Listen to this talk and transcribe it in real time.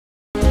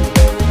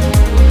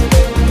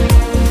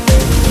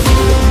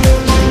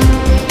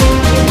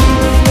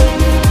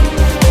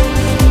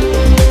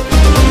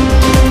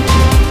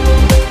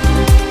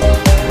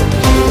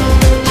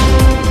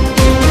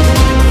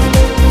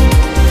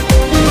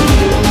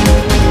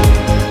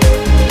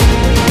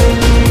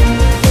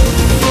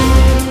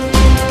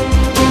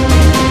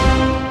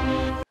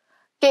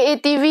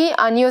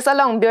news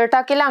along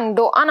birta kilang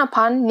do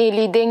anaphan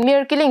nili deng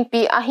mir kiling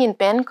pi ahin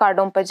pen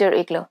kardom pajer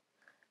iklo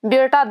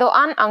birta do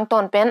an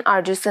angton pen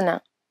arjusuna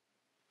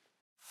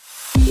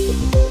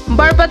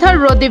Barpathar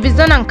Road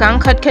Division angkang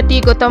khatkhati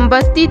Gotam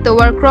Basti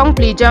Tower Krong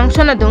Pli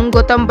Junction adung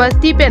Gotam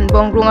Basti pen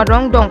bongrung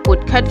arong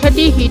dongput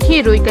khatkhati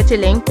hithi rui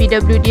kacheleng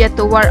PWD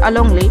Tower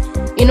alongle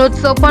inut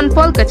sopon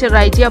pol kache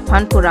raijia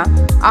phanpura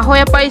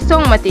ahoya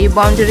paisong mate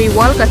boundary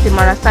wall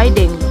kasimara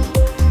sideng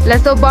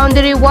laso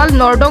boundary wall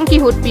nordong ki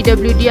hut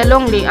PWD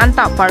alongle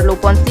anta parlo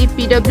ponsi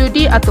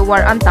PWD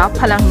atowar anta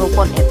phalang no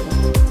pon et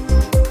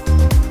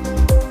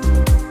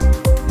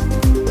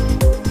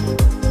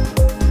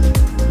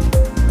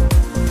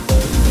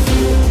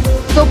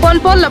Sopon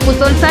pol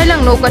lapuson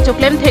sailang no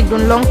kachoklem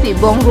thekdun long si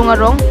bongrung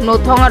arong no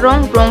thong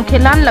arong rong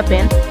khelan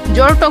lapen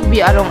jor tok bi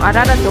arong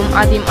araratum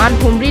adim an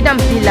humri dam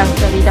silang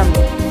taridam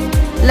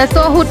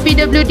laso hut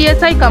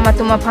PWDSI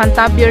kamatuma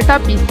phanta birta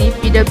PC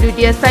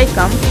PWDSI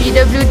kam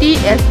PWD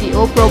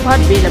SDO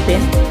Prabhat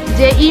belapen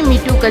JE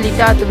mitu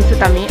kalita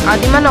tumsutami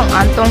adimalong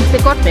antong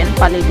sekot pen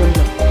paledun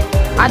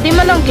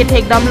adimalong ke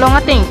thekdam long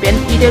ateng pen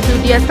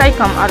PWDSI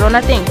kam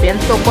arona teng pen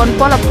sopon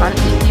pol aphan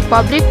EC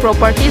public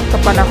properties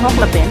kapana hok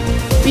lapen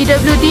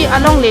PWD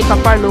along le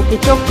kapar lo ke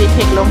chok ke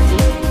theklong si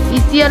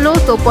isialo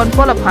sopon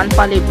pol aphan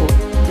palebo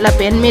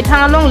lapen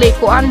methang along le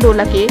ko ando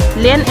lake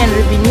land and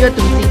revenue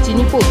tumsi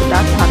chini po puta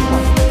phan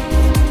pon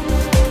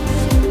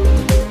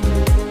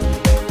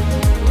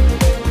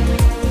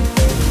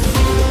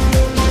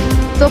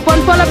Sopon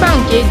pol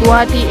bangke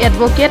Guwahati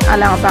advocate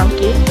alang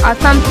bangke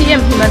Assam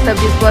CM Himanta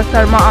Biswa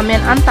Sharma amen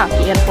anta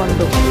ke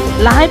erpondo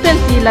lahai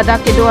pensi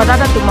ladakh ke dwara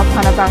tuma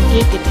phana bangke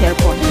ke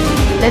therpon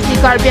lesi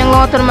Karbi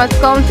Anglong Autonomous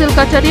Council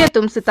kacharia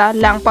tumsita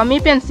lang pami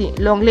pensi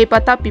longle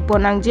pata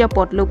piponang jia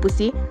potlo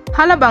pusi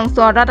halabang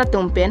so rata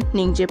tumpen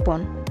ningje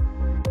pon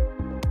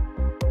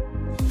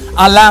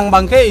alang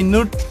bangke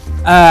inut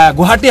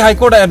Guwahati High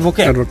Court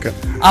advocate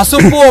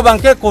asupo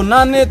bangke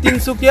konane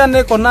Tinsukia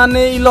ne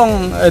konane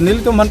ilong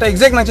niltum hanta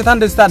exact nang chethan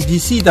desta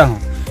DC tang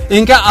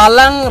inka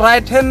alang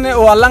right hand ne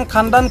o alang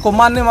khandan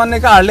komane mane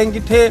ka arleng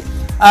kithe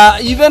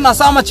even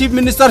Assam Chief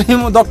Minister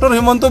Dr.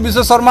 Himanta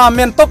Biswa Sharma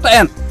amen tok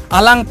en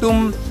alang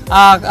tum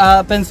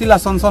pensila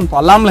sonson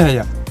palam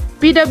leya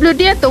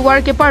PWD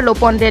Tower ke parlo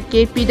pondet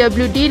ke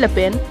PWD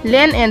lapen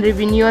land and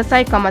revenue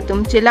sai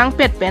kamatum chelang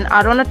pet pen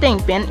arona teng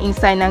pen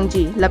insai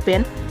nangji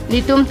lapen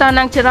litum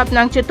tanang cherap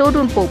nang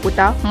chetodun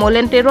poputa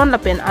molenteron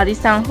lapen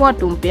arisang hua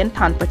tumpen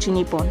than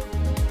pachini pon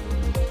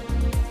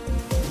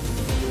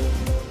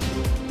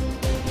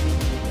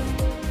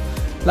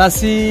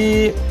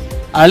lasi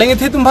arleng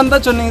the tum banda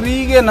choning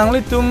ri ge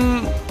nangli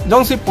tum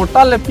jong si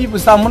portal le pi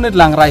pusa monet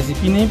lang rai si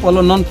pini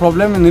polo non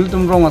problem nil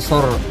tum rong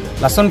asor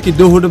lason ki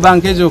do hud bang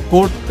ke jo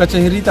court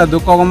kachehri ta do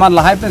kogma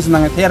lahai pens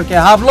nang ther ke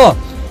hablo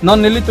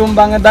non nili tum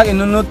bang dak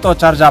inunu to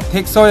charge up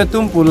thek so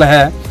tum pul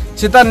hai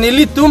sita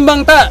nili tum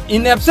bang ta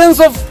in absence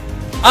of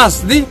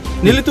us di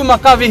nili tum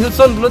aka vi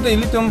hilson blo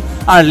nili tum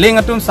arleng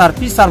tum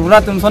sarpi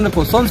sarvura tum son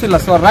ko son si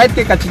laso right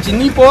ke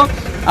kachichini po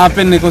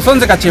apen ne ko son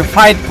se kache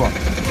fight po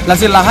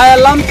lasi lahai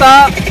lam ta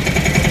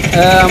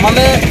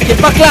mane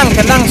kipaklang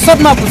kenang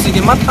sotma pusi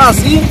ke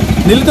mathasi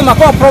nilitum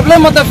ako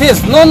problem mata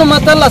face no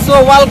mata laso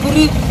wall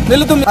पूरी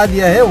nilitum आ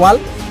दिया है wall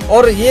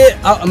और ये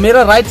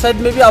मेरा right side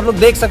में भी आप लोग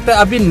देख सकते हैं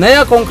अभी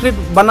नया कंक्रीट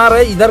बना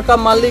रहे इधर का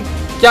मालिक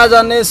क्या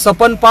जाने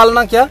सपन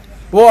पालना क्या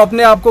वो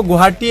अपने आप को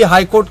गुवाहाटी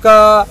हाई कोर्ट का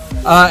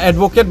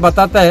एडवोकेट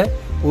बताता है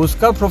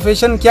उसका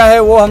प्रोफेशन क्या है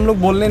वो हम लोग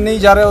बोलने नहीं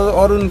जा रहे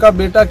और उनका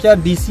बेटा क्या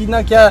डीसी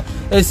ना क्या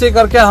ऐसे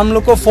करके हम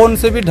लोग को फोन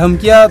से भी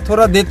धमकियां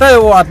थोड़ा देता है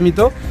वो आदमी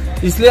तो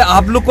इसलिए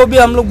आप लोग को भी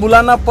हम लोग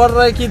बुलाना पड़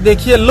रहा है कि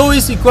देखिए law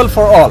is equal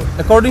for all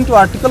according to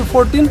article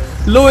 14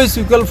 law is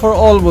equal for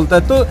all बोलता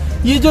है तो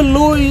ये जो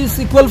law is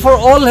equal for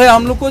all है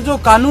हम लोग को जो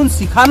कानून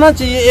सिखाना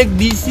चाहिए एक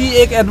डीसी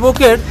एक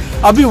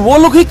एडवोकेट अभी वो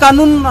लोग ही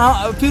कानून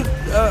फिर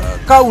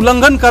का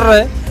उल्लंघन कर रहे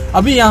हैं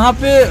अभी यहाँ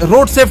पे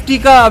रोड सेफ्टी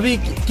का अभी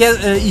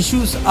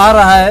इश्यूज आ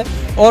रहा है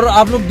और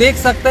आप लोग देख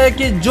सकते हैं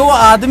कि जो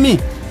आदमी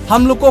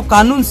हम लोग को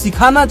कानून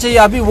सिखाना चाहिए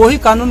अभी वही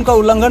कानून का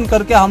उल्लंघन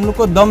करके हम लोग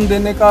को दम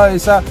देने का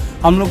ऐसा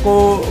हम लोग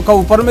को का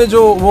ऊपर में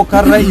जो वो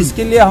कर रहे हैं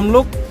इसके लिए हम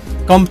लोग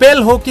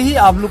कंपेल हो के ही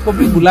आप लोग को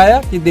भी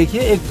बुलाया कि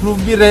देखिए एक प्रूफ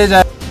भी रह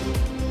जाए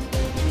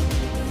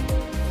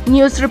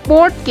न्यूज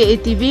रिपोर्ट के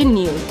ATV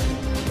न्यूज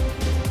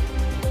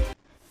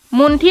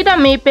मुंथीदा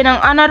में पेनांग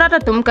अनाराता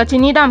तुम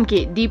कचिनी दाम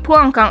के दीपु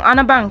अंकांग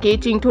अनाबांग के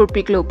चिंगथुर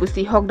पिकलो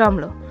पुसी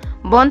हकदामलो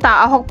bonta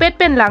ahok pet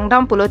pen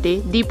langdam pulote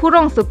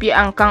dipurong supi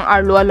angkang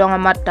arlua longa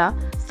matta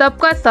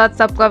सबका साथ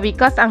सबका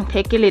विकास ang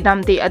theke le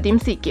dam de adim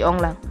si ki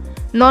onglang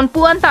non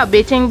puan ta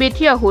becheng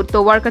bethia hu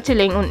to war ka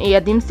chileng un e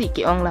adim si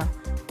ki onglang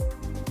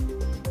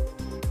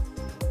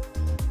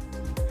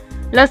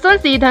lason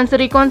si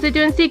dhansari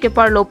constituency ke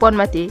par lopon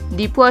mate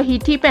dipua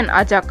hi thi pen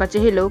aja ka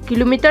chehelo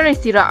kilometer e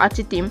sira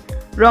achitim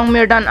rong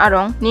merdan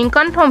arong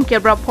ningkan thom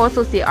kebra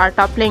phoso si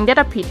arta pleng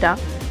data phita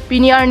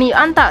piniarni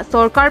anta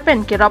sarkar pen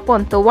ke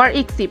rapon to war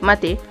iksip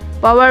mate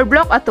power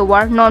block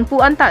atowar non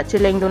pu anta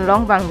chileng dun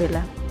long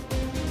bangvela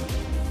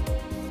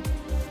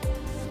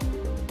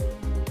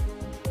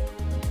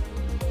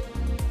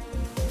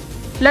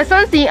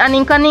Lesson si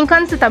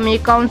aningkan setami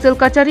council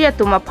kacaria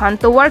tuma phan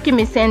towar ki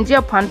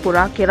misenjia phan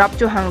pura kerap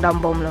chu hangdam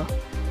bomlo.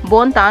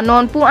 Bon ta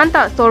non pu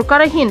anta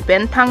sorkara hin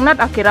pen thangnat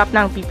akirap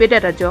nang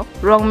pipede rajo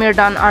rong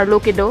merdan arlo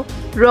kedo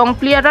rong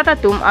pliara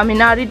tum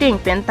aminari ding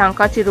pen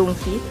tangka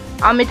chirungsi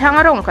ami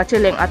thangarong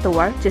kacheleng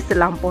atowar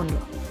cheselam ponlo.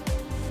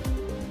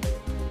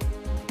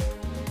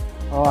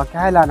 Oh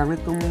kaila nang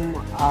tum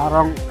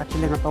arong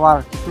kacheleng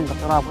atowar kisung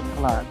katara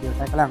putla dia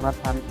sai kalang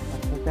ratan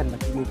pen la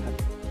kini kan.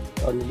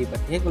 On libat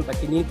he kun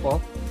pacini po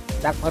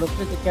dak baru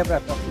ke kebra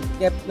to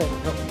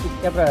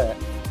kebra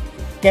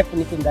kep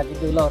ni kun dak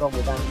itu lo rong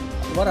mudan.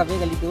 Bora be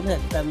gali dun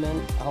tamen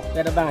hok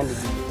kada bang ni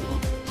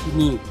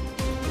sini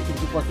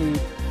itu pasti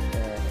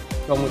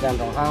rong mudan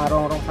rong ha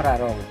rong para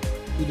rong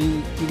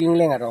tiring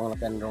leng rong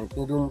pen rong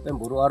tudum pen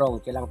buru rong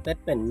celang pet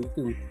pen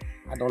itu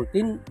adon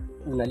tin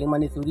una le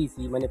mani suri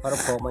si mani paro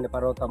mani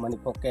parota mani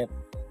pokep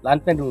lan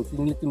pen rong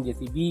sini tum je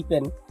si bi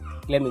pen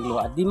claiming lo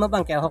adi ma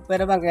bang ke hok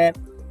kada bang ke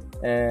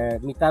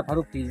mita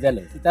haru pizal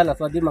kita la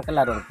so adi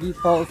makala rong pi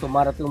po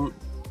sumara tum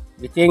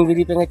beceng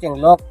diri pengeceng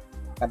lok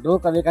kado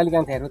kali kali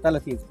kan teru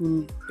tala si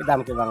school kedam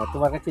ke bang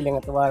tuwa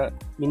kecileng tuwa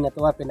minna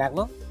tuwa penak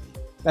lo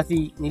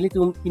kasi nili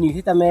tum pini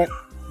si tame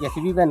ya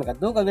si biban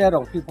kado kali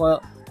arong tipo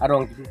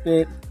arong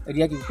tipo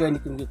area tipo ni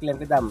tum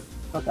klem kedam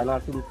so kana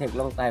tum tek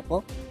long tai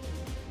po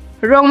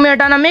rong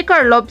merdan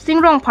maker lob sing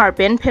rong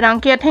pharpen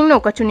pherang ke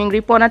thengno kachuning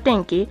ripona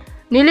tengki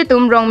nili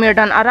tum rong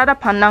merdan arara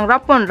phannang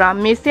rapon ra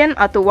mesen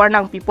atowar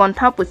nang pipon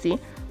thapusi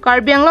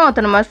Karbiang Long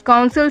Autonomous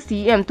Council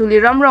CM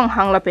tuliram rong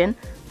hanglapen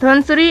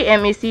Dhansuri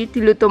MEC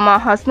Tilutoma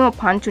Hasno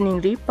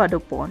Panchuningri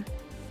Padopon.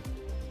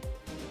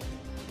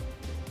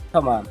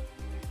 Sama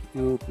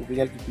tu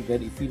tinggal kita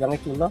dari isi bang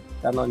itu loh.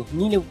 Karena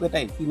ni le kita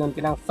isi non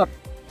kenang shot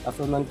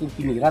atau non tu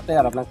pini rata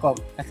arab langkau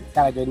kasih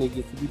cara jadi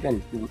jadi kan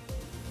tu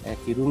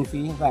kirung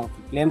si bang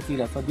claim si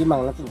lah. So di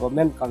mana tu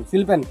government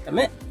council pen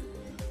kami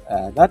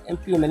that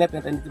MP mana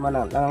pen itu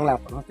mana lang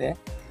pun hote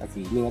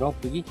kasih ni orang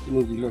pergi ini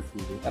dulu si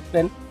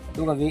tapi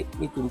tu kami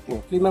ni tumpu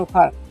klimang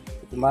par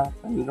cuma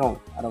kami rong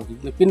arong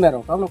di pin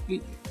merong kau nak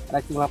ada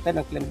cuma pen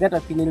nak claim that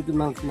tapi ni tu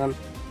mang sinan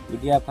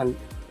media pan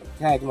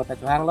saya cuma tak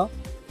hang lo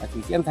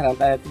kasih siam sarang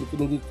saya tu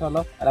pin di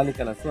solo ada ni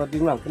kalau so di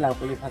mang kelang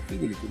pergi pasti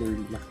di tu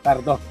di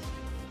kardo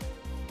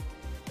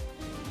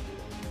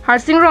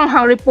Harsing Rong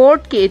Hang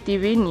report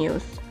KTV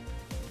News.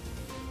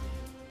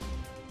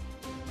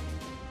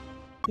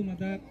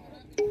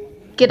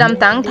 Kedam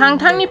tang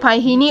ni pai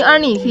hini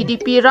arni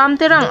HDP ram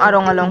terang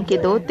arong along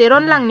kedo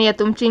teron lang niya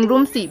tumching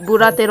room si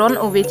bura teron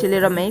ove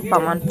chile ramay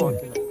paman pon.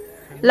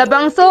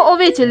 Labangso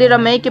ove chile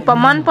ramay ke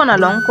paman pon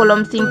along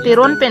kolom sing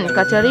teron pen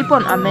kachari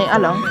pon amay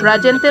along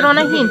rajen teron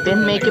na hin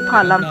pen may ke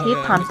phalam thi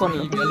than pon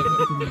lo.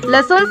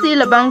 Lason si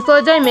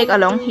labangso jay mek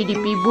along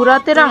HDP bura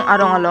terang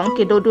arong along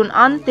kedo dun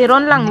an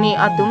teron lang ni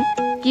atum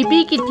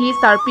kipi kithi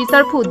sarpi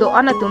sarphu do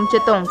anatum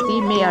chetong si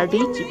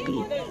mayardi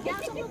chipi.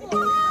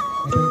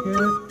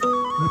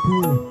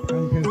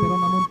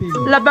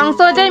 Labang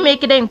sojay may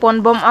kideng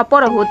pon bom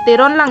apora ho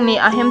teron lang ni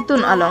ahem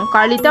tun along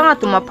karlitang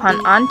atuma phan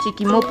an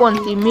chikimo pon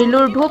si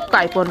milur dhop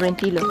kai pon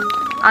rentilo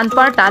an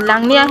parta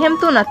lang ni ahem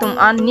tun atum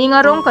an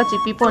ningarong ka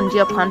chipi pon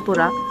jia phan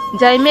pura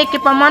jai me ke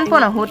paman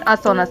pon ahut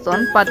ason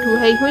pathu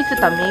hei hui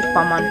sitame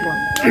paman pon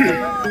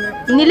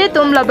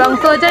nilitum labang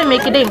sojay me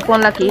kideng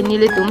pon laki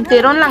nilitum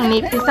teron lang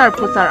ni pisar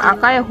pusar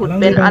akai ahut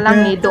pen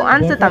alang ni do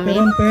an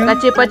sitame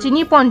kache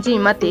pachini pon ji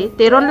mate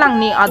teron lang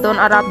ni adon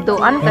arab do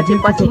an kache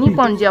pachini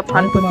pon jia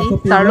phan pusi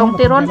sarlong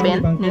teron pen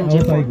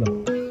ninje pon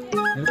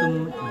nilitum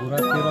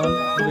burat teron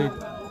ulit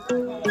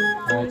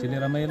chile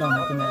ramai long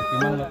nilitum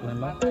timang lo pun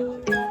lo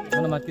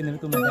mana makin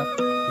nilitum nadak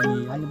ini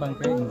an bang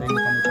pe indeng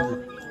kamu tahu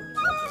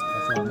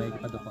so mai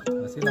kita dapat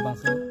nasi labang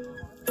so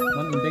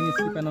non indeng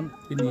isi penon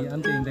ini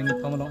ante indeng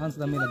kamu long an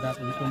sudah nadak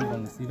nilitum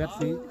bang sivet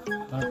si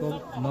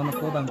non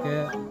ko bang ke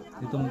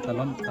nilitum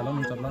talon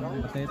mencolon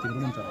mate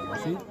tinggung mencolon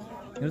nasi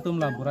nilitum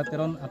la burat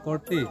teron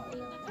akorti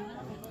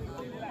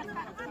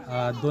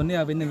doni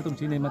abin nilitum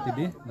chini mati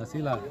di nasi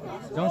la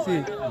jong si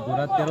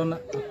burat teron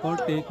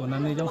akorti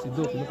konani jong si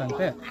do pilu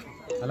kangte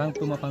alang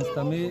tuma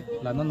panstami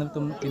lanon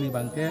nilitum ini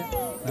bangke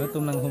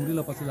nilitum nang humri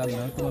lo pasi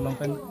lalang nilitum long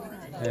pen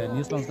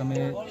news long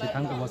sami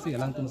kitang ke bosi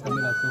alang tum sami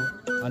laso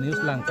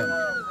news lang pen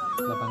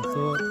lapang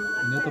so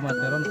nilitum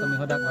teron sami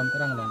hodak ram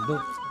terang long do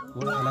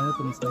alang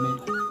nilitum sami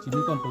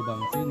chini kon pulbang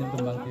si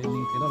nilitum bangke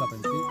ning kelo lapan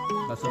si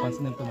laso pansi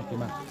nilitum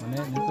makimang mane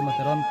nilitum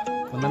teron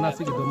konana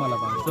si kidoma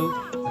lapang so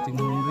acing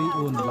humri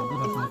un lapu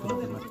pansi nilitum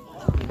makimang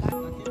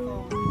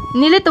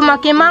Nili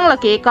tumakimang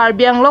laki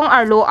Karbiang Long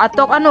Arlo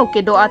atok ano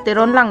kedo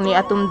ateron lang ni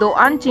atum do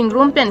an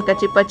chingrum pen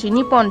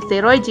kachipachini pon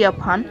seroi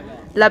jiaphan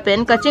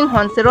lapen kaching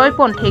hon seroi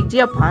pon thek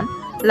jiaphan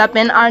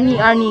lapen arni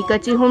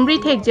kachi humri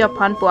thek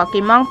jiaphan po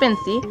akimang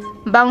pensi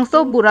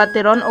bangso bura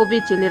teron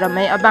obi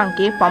chiliramay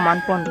abangke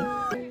paman pon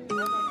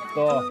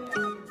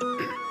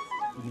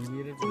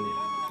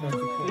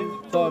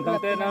to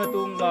dangte na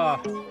tum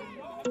la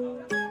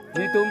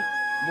ni tum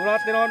bura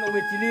teron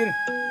obi chilir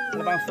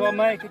labang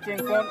somai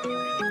kicheng kon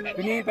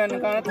ini pen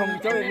kana thong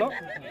choy lo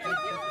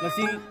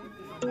nasi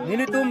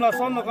nilitum la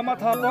son no kama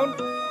thapon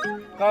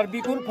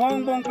karbikur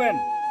phong bong pen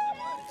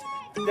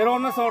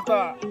teron na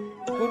sorta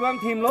kurang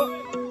tim lo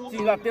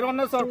sila teron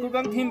na sort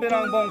kurang tim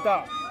berang bongta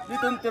ni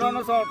tum teron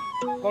na sort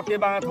kote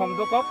bang thom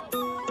do kop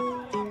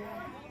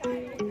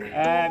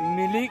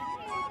milik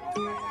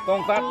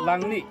tongkat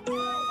langni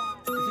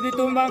sini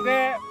tum bang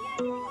ke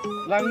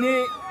langni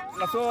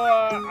laso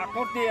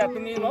akote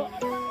atumi lo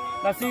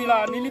nasila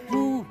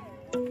nilipu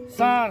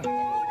sar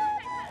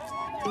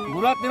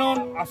bulat teron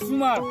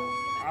asumar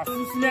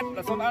asuslet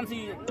lason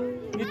ansi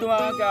itu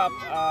agak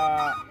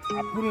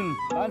apurun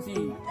ansi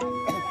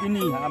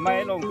ini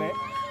amai long ke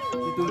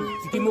itu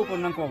sikimu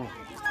pun nangkong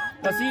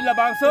nasi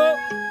labangso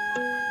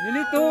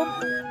nilitum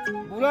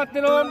bulat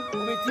teron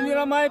ube cili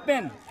ramai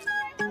pen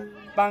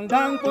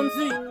pangdang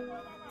ponsi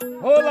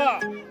hola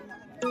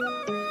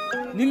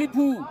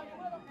nilipu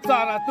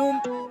saratum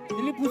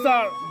nilipu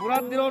sar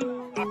bulat teron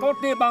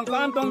akote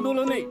bangkaan tong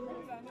dulu ni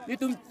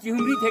nitum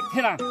cihumri tek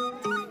terang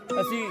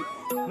nasi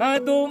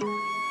na itum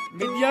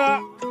media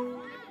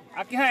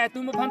akiha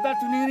itum phanta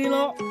chuniri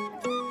lo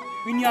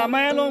pinya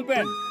mai long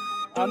pen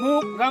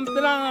amuk ram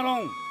terang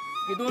arong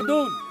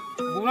kidodun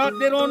bulat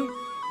teron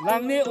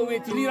langne owe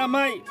cili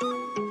ramai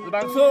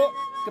bangso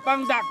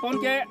kepang dak pon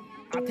ke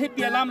athe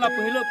pialam la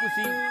pehlo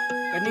pusi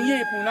kaniye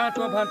puna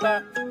to phanta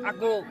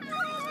ako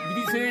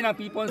bidi se na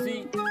pi ponsi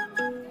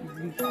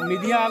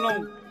media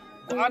long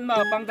an ma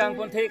pangdang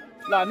pon thek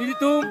la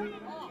nilitum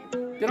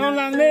teron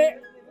langne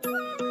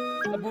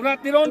bulat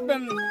teron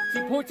pen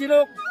sipo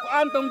chilok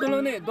an tong dolo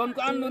ne don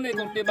ko an lo ne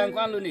ko te bang ko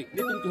an lo ne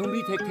litum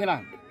tuhumri thek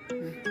thelang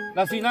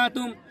la sina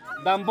tum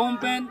dam bom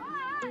pen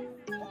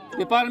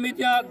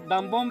departmentia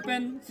dam bom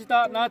pen sita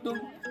na tum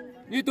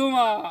nitum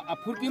a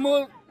phurkimo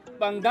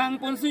pangdang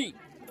ponsi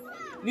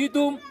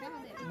nitum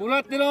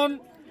bulat teron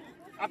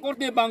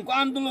akorte bang ko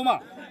an dolo ma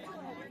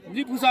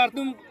ni pusar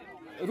tum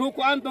ro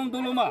ko an tong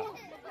dolo ma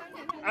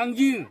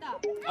angjir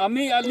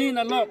ami ali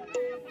na lok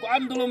ko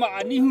an dolo ma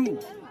anihu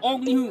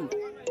ong nihu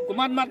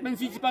kuman mat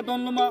mensi cipa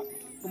don loma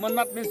kuman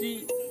mat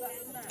mensi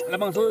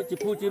labang so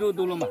cipu ciru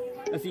dulu mah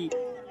asi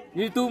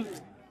nitum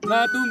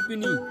natum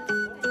pini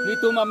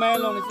nitum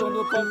amelong itong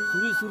do pom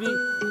suri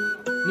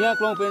nia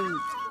klong pen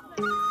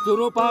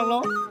joro palo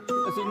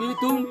asi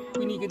nitum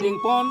pini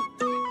gedeng pon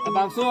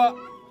abang so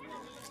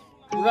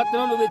urat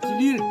tron lo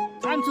cilir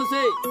an so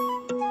se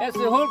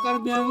ese hol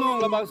kar biang long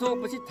labang so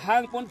pasi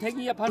thang pon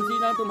thegi ya phansi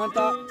na tum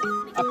hanta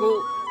aku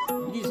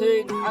bidi se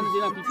an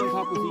jena pipon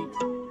sa pusi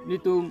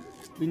nitum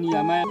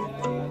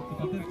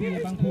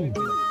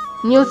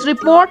News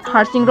report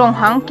Harsingrong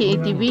Hang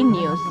KTV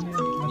News.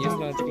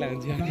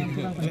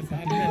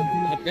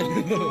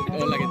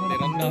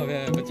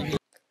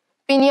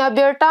 Pinia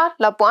Berta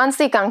Lapuan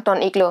si Kangton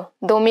Iklo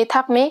Domi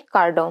Thak me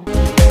Kardom.